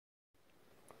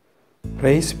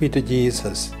Praise be to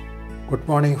Jesus. Good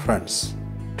morning, friends.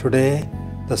 Today,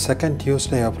 the second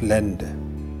Tuesday of Lent.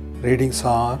 Readings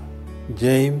are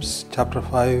James chapter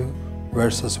 5,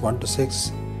 verses 1 to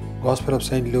 6, Gospel of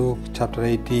St. Luke chapter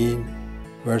 18,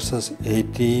 verses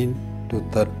 18 to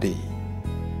 30.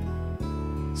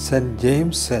 St.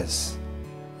 James says,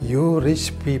 "You rich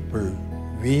people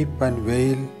weep and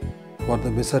wail for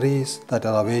the miseries that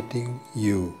are awaiting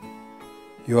you.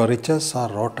 Your riches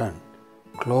are rotten,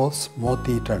 clothes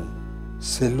moth-eaten,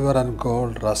 silver and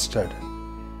gold rusted.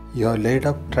 You have laid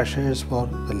up treasures for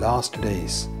the last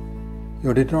days.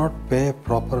 You did not pay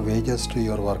proper wages to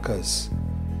your workers.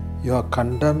 You have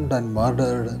condemned and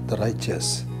murdered the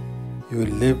righteous. You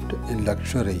lived in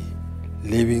luxury,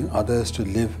 leaving others to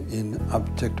live in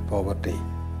abject poverty."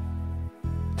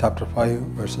 Chapter 5,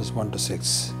 verses 1 to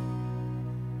 6.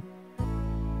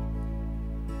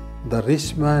 The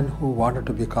rich man who wanted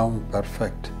to become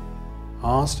perfect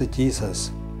asked Jesus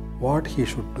what he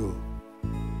should do.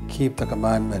 "Keep the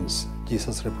commandments,"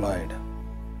 Jesus replied.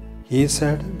 He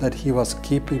said that he was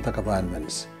keeping the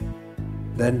commandments.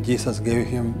 Then Jesus gave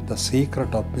him the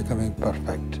secret of becoming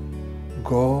perfect.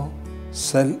 "Go,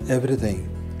 sell everything,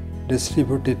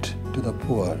 distribute it to the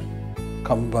poor,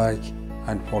 come back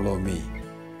and follow me."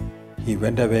 He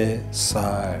went away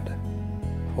sad,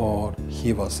 for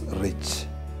he was rich.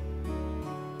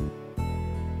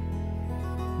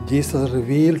 Jesus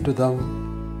revealed to them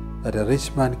that a rich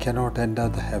man cannot enter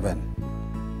the heaven.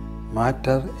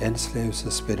 Matter enslaves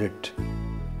the spirit.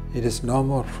 It is no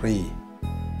more free,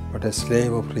 but a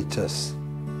slave of riches.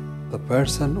 The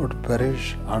person would perish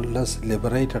unless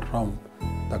liberated from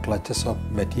the clutches of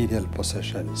material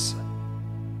possessions.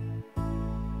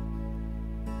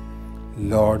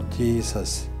 Lord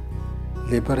Jesus,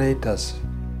 liberate us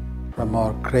from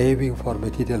our craving for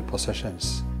material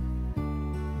possessions.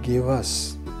 Give us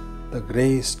the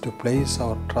grace to place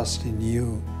our trust in you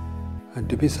and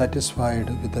to be satisfied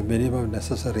with the minimum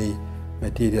necessary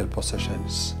material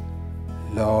possessions.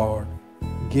 Lord,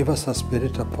 give us a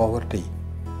spirit of poverty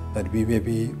that we may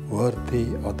be worthy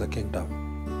of the kingdom.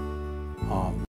 Amen.